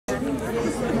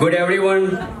Good everyone,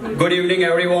 good evening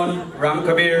everyone, Ram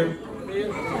Kabir.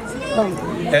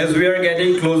 As we are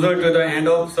getting closer to the end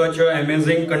of such an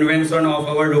amazing convention of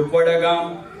our Rupwada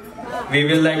Gaam, we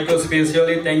will like to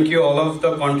specially thank you all of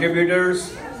the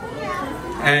contributors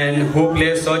and who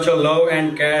place such a love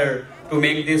and care to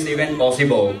make this event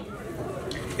possible.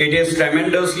 It has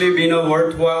tremendously been a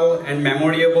worthwhile and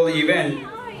memorable event,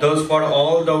 thus for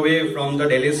all the way from the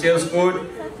delicious food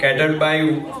catered by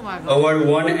our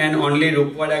one and only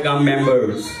Rupwada Gaam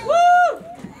members.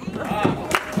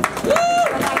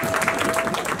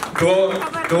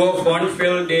 To a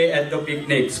fun-filled day at the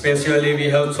picnic, especially we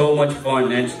have so much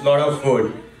fun and a lot of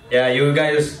food. Yeah, you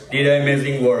guys did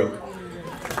amazing work.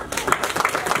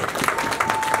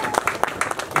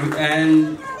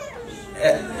 And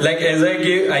like as I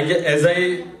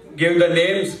give the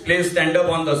names, please stand up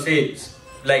on the seats,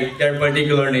 like their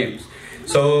particular names.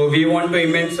 So we want to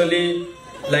immensely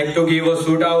like to give a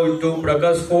shout out to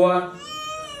Prakash Fua.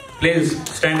 Please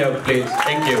stand up, please.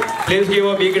 Thank you. Please give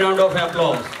a big round of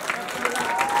applause.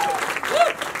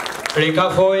 Rekha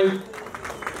Foy,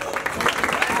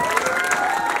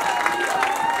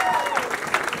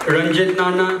 Ranjit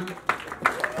Nana,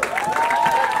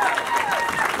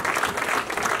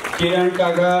 Kiran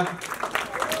Kaga,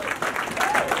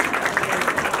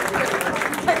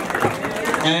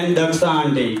 and Daksa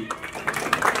Auntie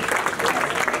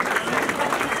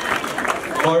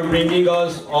for bringing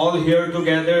us all here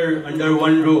together under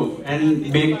one roof and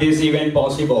make this event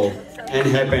possible and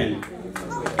happen.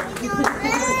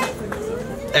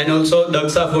 And also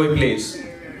Daksa Foy, please.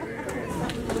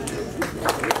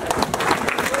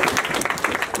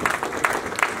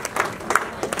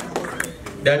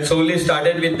 That solely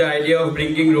started with the idea of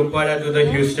bringing Rupwada to the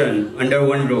Houston under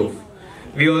one roof.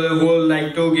 We would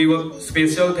like to give a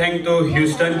special thank to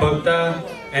Houston Bhakta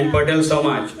and Patel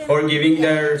Samaj for giving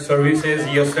their services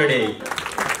yesterday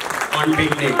on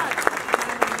picnic.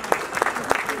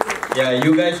 Yeah,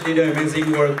 you guys did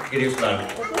amazing work, Giriflal.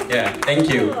 Yeah, thank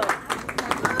you.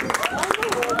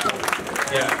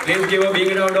 Yeah, please give a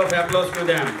big round of applause to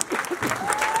them.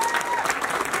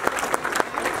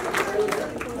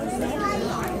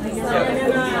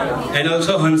 Yeah. And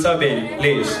also Hansa Ben,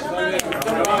 please.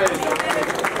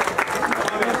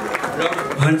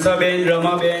 Hansa Ben,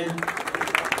 Rama Ben,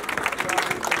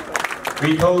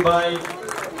 Vithal Bhai,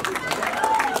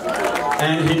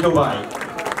 and Hitu Bhai,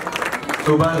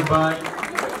 Subhash Bhai.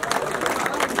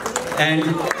 And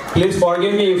please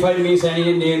forgive me if I miss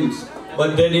any names,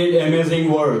 but they did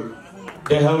amazing work.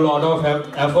 They have a lot of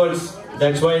efforts,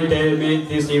 that's why they made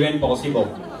this event possible.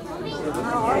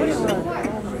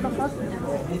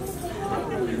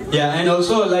 Yeah, and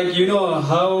also like you know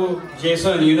how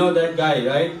Jason, you know that guy,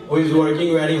 right? Who is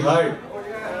working very hard.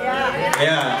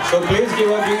 Yeah, so please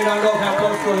give a big round of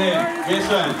applause to him.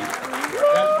 Jason.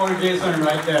 That's for Jason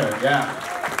right there. Yeah.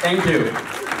 Thank you.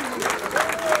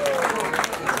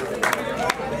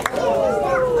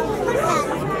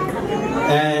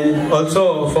 And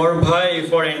also for Bhai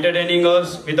for entertaining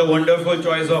us with a wonderful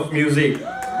choice of music.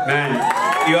 Man,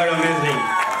 you are amazing.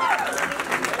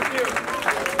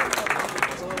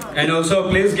 And also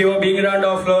please give a big round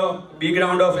of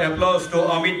applause to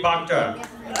Amit Bhakta.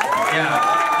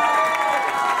 Yeah.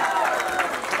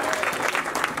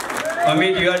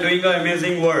 Amit, you are doing an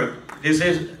amazing work. This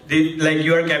is like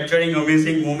you are capturing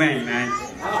amazing moment, man.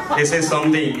 This is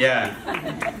something, yeah.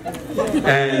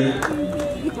 And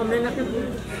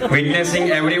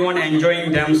witnessing everyone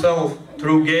enjoying themselves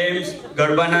through games,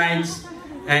 garba nights,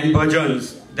 and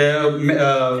bhajans.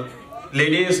 The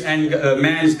ladies and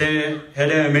men, they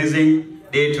had an amazing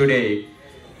day today.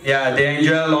 Yeah, they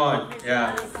enjoy a lot.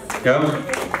 Yeah.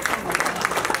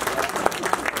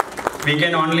 We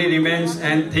can only remain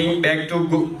and think back to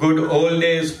good old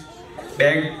days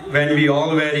back when we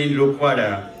all were in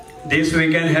Rupwada. This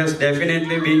weekend has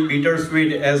definitely been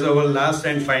bittersweet as our last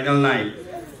and final night.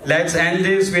 Let's end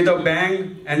this with a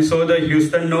bang and so the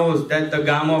Houston knows that the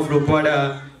Gaam of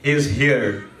Rupwada is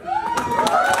here.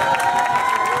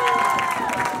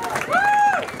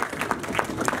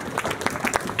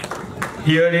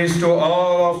 Here is to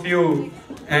all of you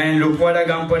and Rupwada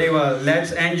Gaam Pariwar.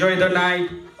 Let's enjoy the night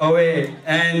away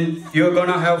and you're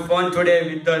gonna have fun today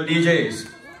with the DJs.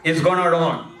 It's gonna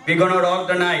rock. We're gonna rock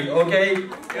the night, okay?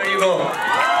 Here you go.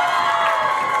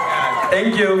 Yeah,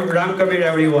 thank you, Ram Kabir,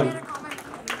 everyone.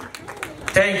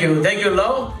 Thank you,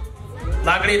 love.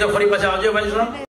 Lagni to fari pacha avjo bhai.